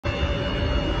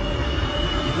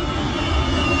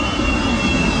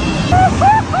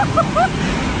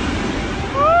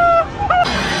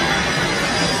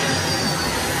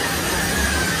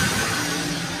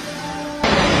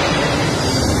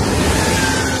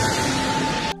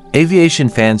Aviation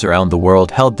fans around the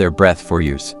world held their breath for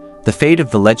years. The fate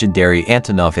of the legendary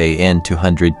Antonov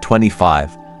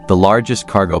AN-225, the largest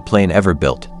cargo plane ever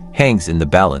built, hangs in the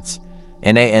balance.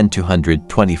 An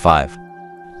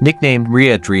AN-225, nicknamed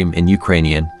Mriya Dream in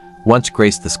Ukrainian, once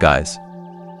graced the skies.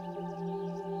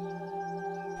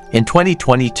 In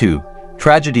 2022,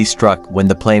 tragedy struck when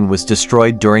the plane was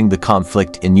destroyed during the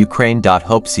conflict in Ukraine.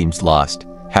 Hope seems lost.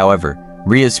 However,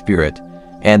 Mriya's spirit,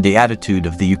 and the attitude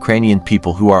of the Ukrainian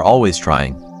people who are always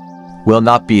trying, will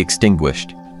not be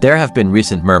extinguished. There have been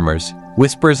recent murmurs,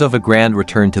 whispers of a grand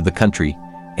return to the country,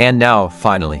 and now,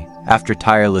 finally, after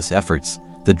tireless efforts,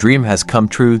 the dream has come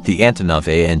true. The Antonov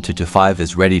AN-225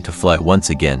 is ready to fly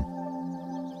once again.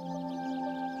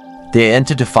 The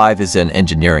AN-225 is an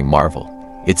engineering marvel.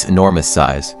 Its enormous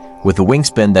size, with a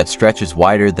wingspan that stretches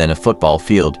wider than a football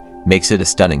field, makes it a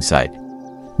stunning sight.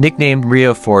 Nicknamed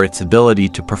Mriya for its ability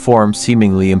to perform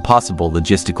seemingly impossible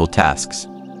logistical tasks,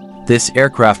 this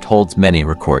aircraft holds many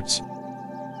records.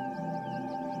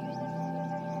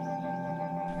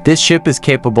 This ship is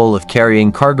capable of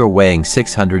carrying cargo weighing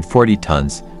 640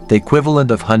 tons, the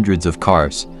equivalent of hundreds of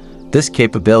cars. This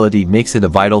capability makes it a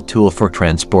vital tool for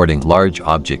transporting large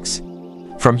objects.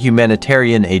 From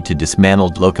humanitarian aid to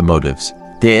dismantled locomotives,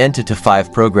 the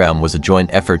AN-225 program was a joint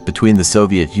effort between the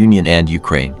Soviet Union and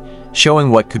Ukraine,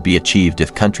 showing what could be achieved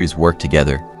if countries work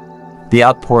together. The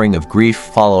outpouring of grief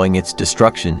following its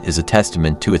destruction is a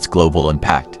testament to its global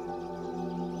impact.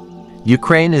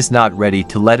 Ukraine is not ready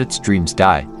to let its dreams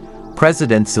die.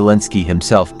 President Zelensky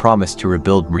himself promised to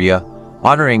rebuild Mriya,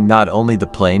 honoring not only the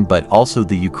plane but also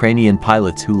the Ukrainian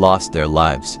pilots who lost their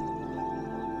lives.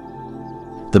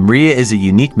 The Mriya is a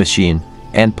unique machine,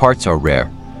 and parts are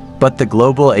rare, but the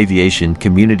global aviation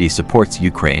community supports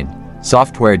Ukraine.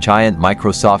 Software giant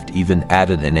Microsoft even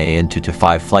added an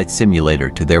AN-225 flight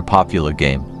simulator to their popular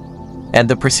game, and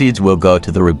the proceeds will go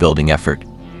to the rebuilding effort.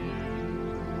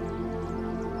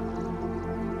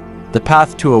 The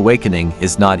path to awakening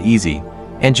is not easy.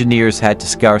 Engineers had to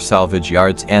scour salvage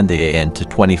yards and the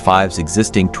AN-225's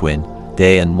existing twin,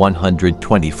 the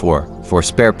AN-124, for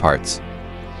spare parts.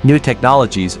 New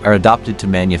technologies are adopted to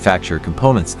manufacture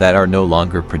components that are no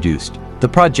longer produced. The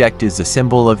project is a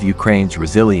symbol of Ukraine's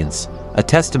resilience, a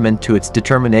testament to its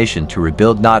determination to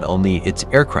rebuild not only its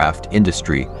aircraft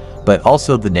industry, but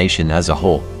also the nation as a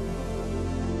whole.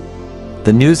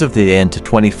 The news of the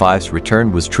AN-225's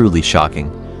return was truly shocking.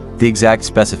 The exact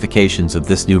specifications of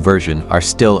this new version are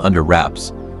still under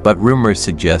wraps, but rumors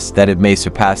suggest that it may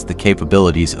surpass the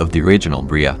capabilities of the original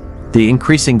Mriya. The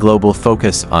increasing global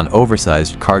focus on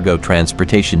oversized cargo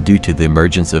transportation due to the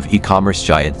emergence of e-commerce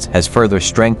giants has further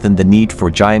strengthened the need for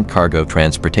giant cargo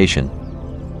transportation.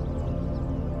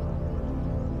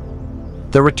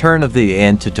 The return of the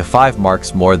AN-225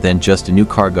 marks more than just a new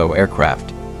cargo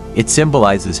aircraft. It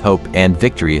symbolizes hope and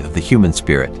victory of the human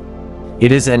spirit.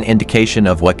 It is an indication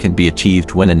of what can be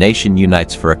achieved when a nation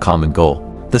unites for a common goal.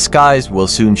 The skies will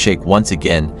soon shake once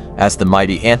again as the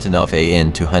mighty Antonov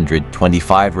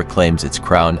AN-225 reclaims its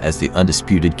crown as the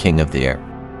undisputed king of the air.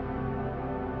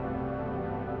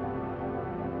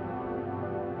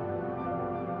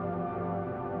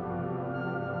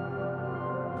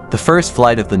 The first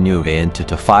flight of the new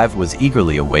AN-225 was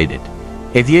eagerly awaited.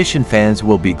 Aviation fans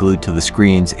will be glued to the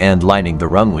screens and lining the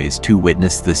runways to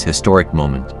witness this historic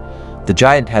moment. The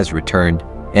giant has returned,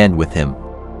 and with him,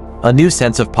 a new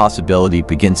sense of possibility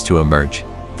begins to emerge.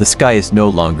 The sky is no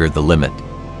longer the limit.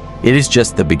 It is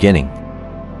just the beginning.